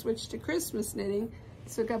 time to switch to Christmas knitting,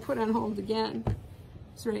 so it got put on hold again.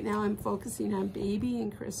 So right now I'm focusing on baby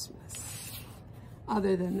and Christmas,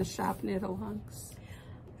 other than the shop knit-alongs.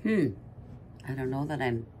 I don't know that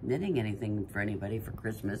I'm knitting anything for anybody for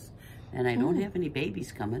Christmas, and I don't have any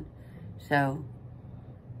babies coming. So,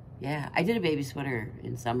 yeah, I did a baby sweater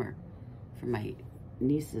in summer for my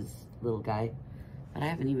niece's little guy, but I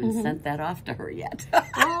haven't even sent that off to her yet.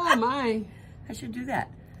 Oh, my. I should do that.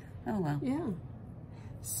 Oh, well. Yeah.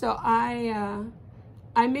 So I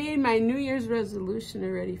I made my New Year's resolution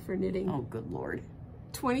already for knitting. Oh, good Lord.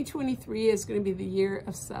 2023 is going to be the year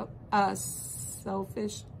of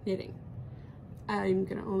selfish knitting. I'm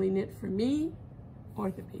going to only knit for me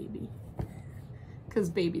or the baby, because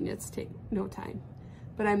baby knits take no time.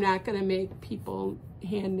 But I'm not going to make people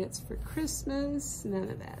hand knits for Christmas, none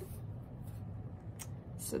of that.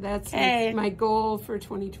 So that's my goal for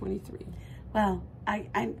 2023. Well,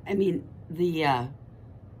 I mean, the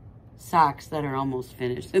socks that are almost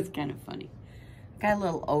finished, it's kind of funny. I got a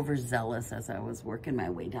little overzealous as I was working my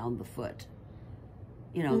way down the foot.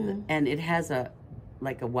 You know, and it has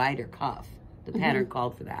like a wider cuff. The pattern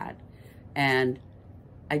called for that. And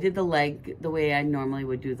I did the leg the way I normally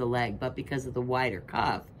would do the leg, but because of the wider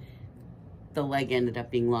cuff, the leg ended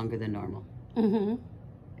up being longer than normal.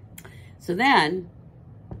 So then,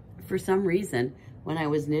 for some reason, when I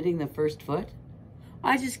was knitting the first foot,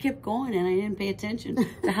 I just kept going and I didn't pay attention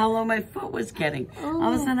to how long my foot was getting.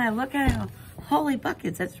 All of a sudden I look at it and go, holy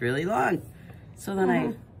buckets, that's really long. So then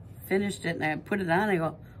I finished it and I put it on. I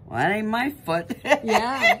go, well, that ain't my foot.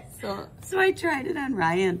 Yeah. So I tried it on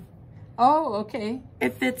Ryan. Oh, okay.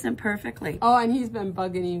 It fits him perfectly. Oh, and he's been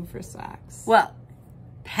bugging you for socks. Well,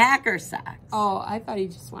 Packer socks. Oh, I thought he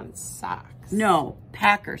just wanted socks. No,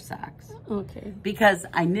 Packer socks. Okay. Because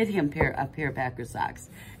I knit him a pair of Packer socks.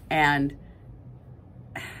 And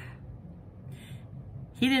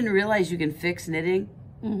he didn't realize you can fix knitting.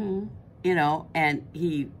 You know, and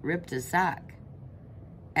he ripped his sock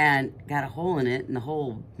and got a hole in it, and the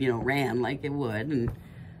hole, you know, ran like it would, and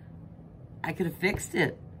I could have fixed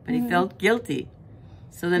it, but he felt guilty.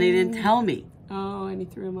 So then he didn't tell me. Oh, and he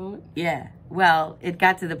threw him out? Yeah. Well, it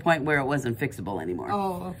got to the point where it wasn't fixable anymore.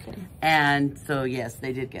 Oh, okay. And so, yes,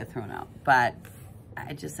 they did get thrown out. But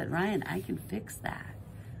I just said, Ryan, I can fix that.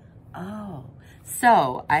 Oh.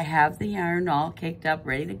 So I have the yarn all caked up,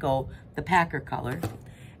 ready to go, the Packer color.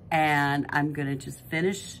 And I'm going to just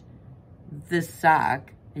finish this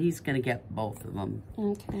sock. And he's going to get both of them.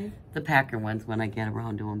 Okay. The Packer ones when I get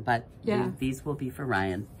around to them. But yeah, these will be for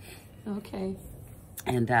Ryan. Okay.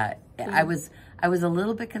 And I was a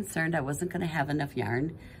little bit concerned I wasn't going to have enough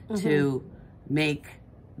yarn to make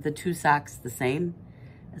the two socks the same.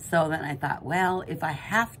 So then I thought, well, if I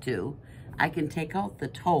have to, I can take out the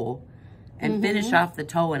toe and finish off the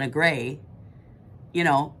toe in a gray, you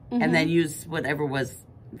know, and then use whatever was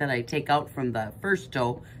that I take out from the first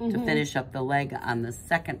toe to finish up the leg on the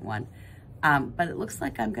second one. But it looks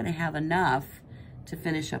like I'm going to have enough to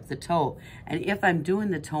finish up the toe. And if I'm doing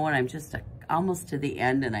the toe and I'm just almost to the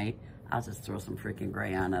end and I'll just throw some freaking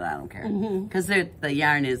gray on it, I don't care. Because the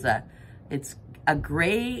yarn is it's a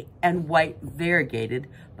gray and white variegated,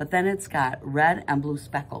 but then it's got red and blue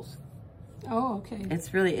speckles. Oh, okay.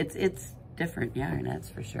 It's really, it's different yarn, that's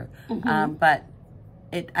for sure. But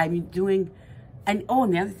I'm doing, and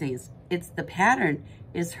the other thing is, the pattern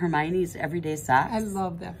is Hermione's Everyday Socks. I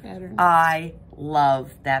love that pattern. I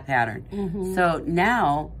love that pattern. So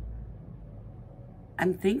now,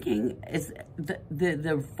 I'm thinking, is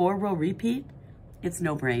the 4-row repeat, it's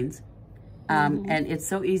no brains. And it's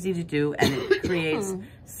so easy to do, and it creates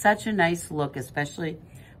such a nice look, especially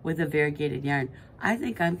with a variegated yarn. I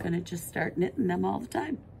think I'm going to just start knitting them all the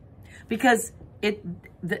time. Because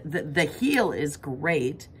the heel is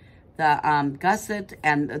great. The gusset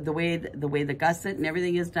and the way the gusset and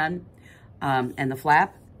everything is done, and the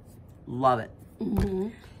flap, love it.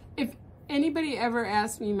 If anybody ever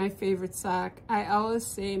asks me my favorite sock, I always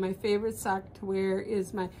say my favorite sock to wear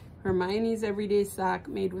is my Hermione's Everyday Sock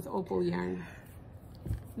made with opal yarn.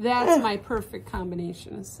 That's my perfect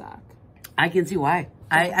combination of sock. I can see why.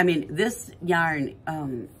 I mean, this yarn,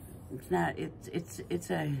 it's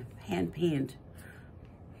a hand painted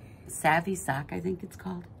Savvy sock, I think it's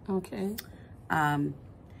called. Okay. And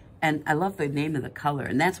I love the name of the color,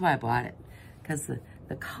 and that's why I bought it, because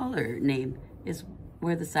the color name is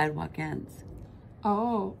Where the Sidewalk Ends.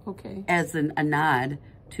 Oh, okay. As a nod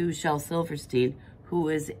to Shel Silverstein, who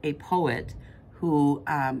is a poet who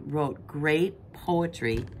wrote great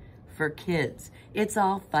poetry for kids. It's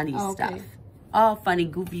all funny stuff. All funny,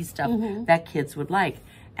 goofy stuff that kids would like.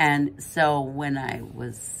 And so when I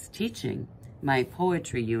was teaching my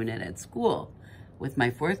poetry unit at school with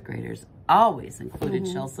my 4th graders, always included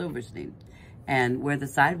Shel Silverstein. And Where the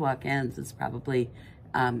Sidewalk Ends is probably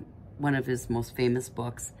one of his most famous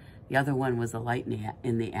books. The other one was A Light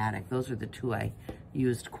in the Attic. Those were the two I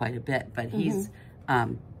used quite a bit. But he's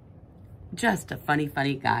just a funny,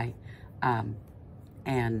 funny guy.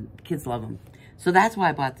 And kids love him. So that's why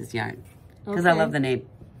I bought this yarn. Because I love the name.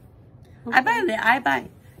 I buy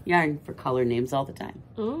yarn for color names all the time.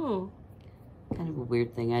 Oh. Kind of a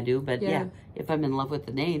weird thing I do, but yeah, if I'm in love with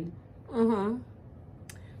the name.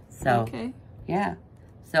 So, okay. yeah.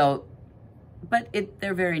 So, but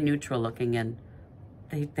they're very neutral looking, and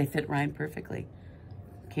they fit Ryan perfectly.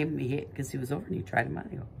 Came to me because he was over and he tried them on.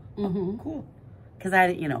 I go, oh, cool. Because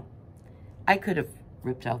I could have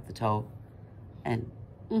ripped out the toe and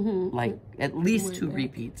like at least 2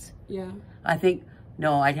 repeats. Yeah. I think,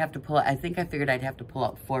 no, I'd have to pull, I figured I'd have to pull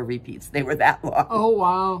out 4 repeats. They were that long. Oh,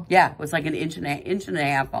 wow. Yeah, it was like an inch and a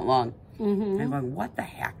half long. I'm going, what the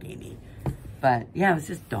heck, Amy? But yeah, it was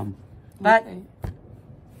just dumb. But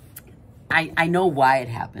I know why it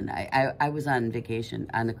happened. I was on vacation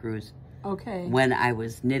on the cruise. Okay. When I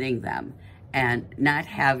was knitting them, and not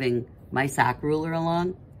having my sock ruler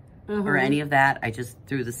along or any of that, I just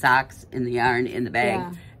threw the socks in the yarn in the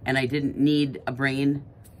bag, and I didn't need a brain,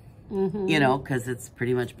 you know, because it's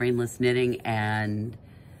pretty much brainless knitting, and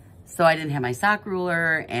so I didn't have my sock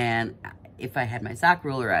ruler, and if I had my sock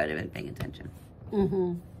ruler, I would have been paying attention.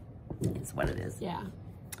 It's what it is. Yeah.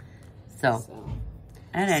 So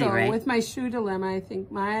at any rate. So with my shoe dilemma, I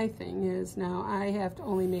think my thing is now I have to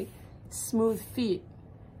only make smooth feet.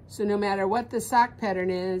 So no matter what the sock pattern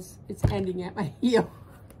is, it's ending at my heel.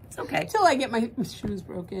 It's okay. Till I get my shoes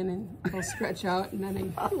broken and they'll stretch out, and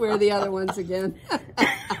then I wear the other ones again.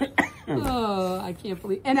 Oh, I can't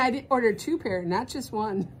believe. And I ordered 2 pair, not just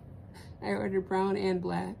 1. I ordered brown and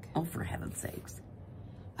black. Oh, for heaven's sakes.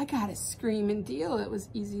 I got a screaming deal. It was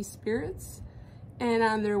Easy Spirits. And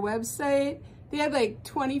on their website, they had like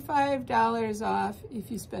 $25 off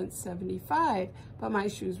if you spent $75, but my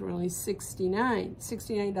shoes were only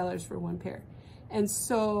 $69 for 1 pair. And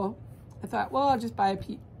so I thought, well, I'll just buy a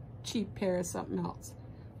cheap pair of something else.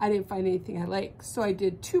 I didn't find anything I liked, so I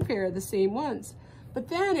did 2 pair of the same ones. But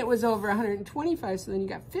then it was over $125, so then you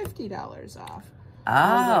got $50 off. Oh.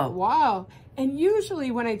 I was like, wow. And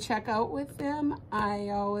usually when I check out with them, I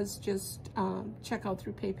always just check out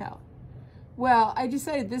through PayPal. Well, I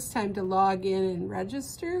decided this time to log in and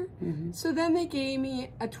register. So then they gave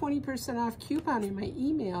me a 20% off coupon in my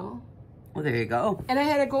email. Well, there you go. And I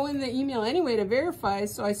had to go in the email anyway to verify,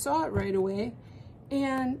 so I saw it right away.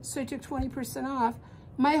 And so I took 20% off.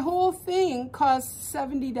 My whole thing cost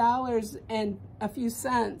 $70 and a few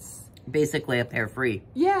cents. Basically a pair free.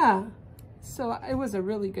 Yeah. So it was a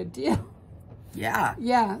really good deal. Yeah.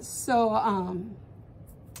 Yeah. So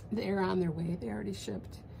they're on their way. They already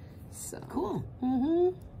shipped. So cool.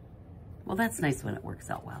 Well, that's nice when it works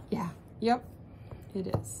out well. Yeah. Yep. It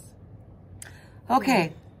is.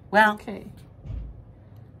 Okay. Well. Okay.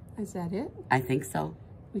 Is that it? I think so.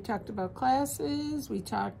 We talked about classes. We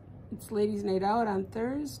talked. It's Ladies' Night Out on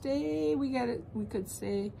Thursday. We got it. We could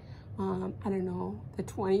say, I don't know, the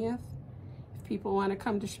 20th. If people want to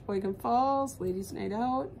come to Sheboygan Falls, Ladies' Night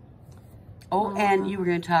Out. Oh, and you were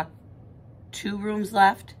going to talk 2 rooms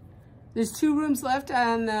left? There's 2 rooms left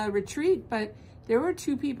on the retreat, but there were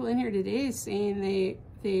 2 people in here today saying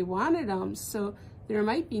they wanted them, so there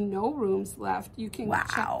might be no rooms left. You can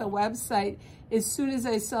check the website. As soon as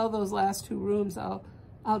I sell those last 2 rooms,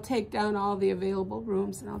 I'll take down all the available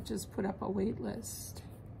rooms and I'll just put up a wait list.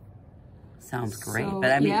 Sounds great. So,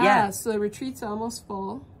 but I mean, yeah. So the retreat's almost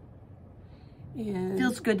full. And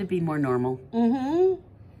feels good to be more normal.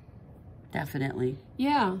 Definitely.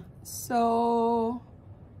 Yeah. So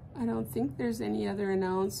I don't think there's any other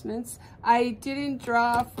announcements. I didn't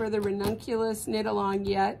draw for the ranunculus knit along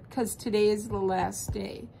yet because today is the last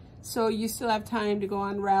day. So you still have time to go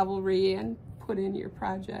on Ravelry and put in your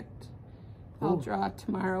project. I'll draw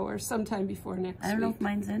tomorrow or sometime before next week. I don't know if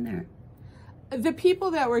mine's in there. The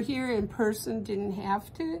people that were here in person didn't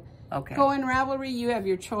have to go in Ravelry. You have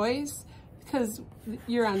your choice because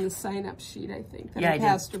you're on the sign-up sheet, I think, that I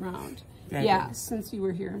passed around. Yeah, since you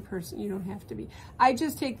were here in person, you don't have to be. I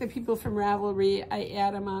just take the people from Ravelry, I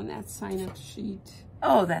add them on that sign-up sheet.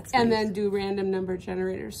 Oh, that's nice. And then do random number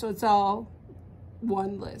generators. So it's all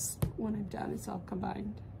one list. When I'm done, it's all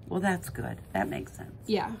combined. Well, that's good. That makes sense.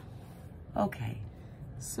 Yeah. Okay.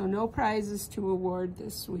 So no prizes to award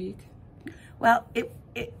this week. Well,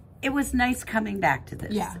 it was nice coming back to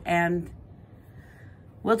this. Yeah. And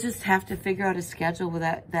we'll just have to figure out a schedule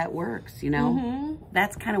that works, you know?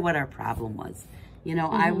 That's kind of what our problem was. You know,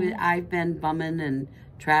 I've been bumming and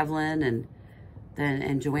traveling,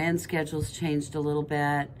 and Joanne's schedule's changed a little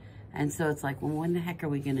bit. And so it's like, well, when the heck are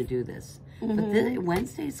we going to do this? But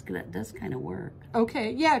Wednesdays does kind of work.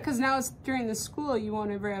 Okay, yeah, because now it's during the school, you won't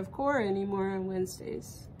ever have core anymore on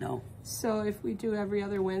Wednesdays. No. So if we do every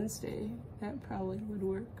other Wednesday, that probably would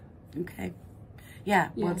work. Okay. Yeah,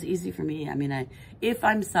 well, it's easy for me. I mean, if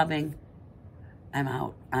I'm subbing, I'm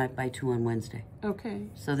out by 2 on Wednesday. Okay.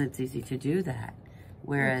 So that's easy to do that.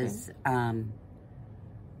 Whereas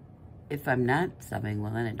if I'm not subbing,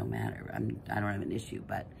 well, then it don't matter. I don't have an issue,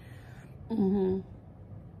 but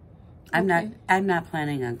I'm not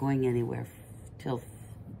planning on going anywhere till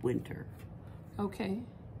winter. Okay.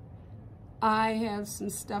 I have some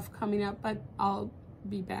stuff coming up, but I'll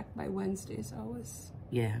be back by Wednesdays always.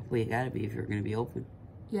 Yeah, well, you gotta be if you're gonna be open.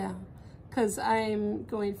 Yeah, because I'm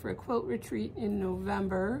going for a quilt retreat in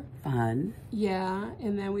November. Fun. Yeah,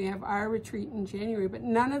 and then we have our retreat in January, but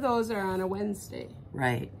none of those are on a Wednesday.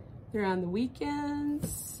 Right. They're on the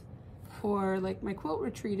weekends, or like my quilt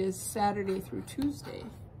retreat is Saturday through Tuesday.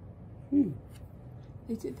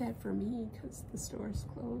 They did that for me because the store's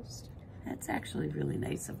closed. That's actually really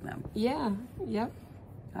nice of them. Yeah, yep.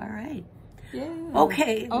 All right. Yeah.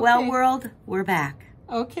 Okay, well, world, we're back.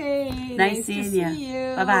 Okay. Nice seeing you. See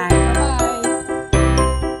you. Bye-bye. Bye-bye.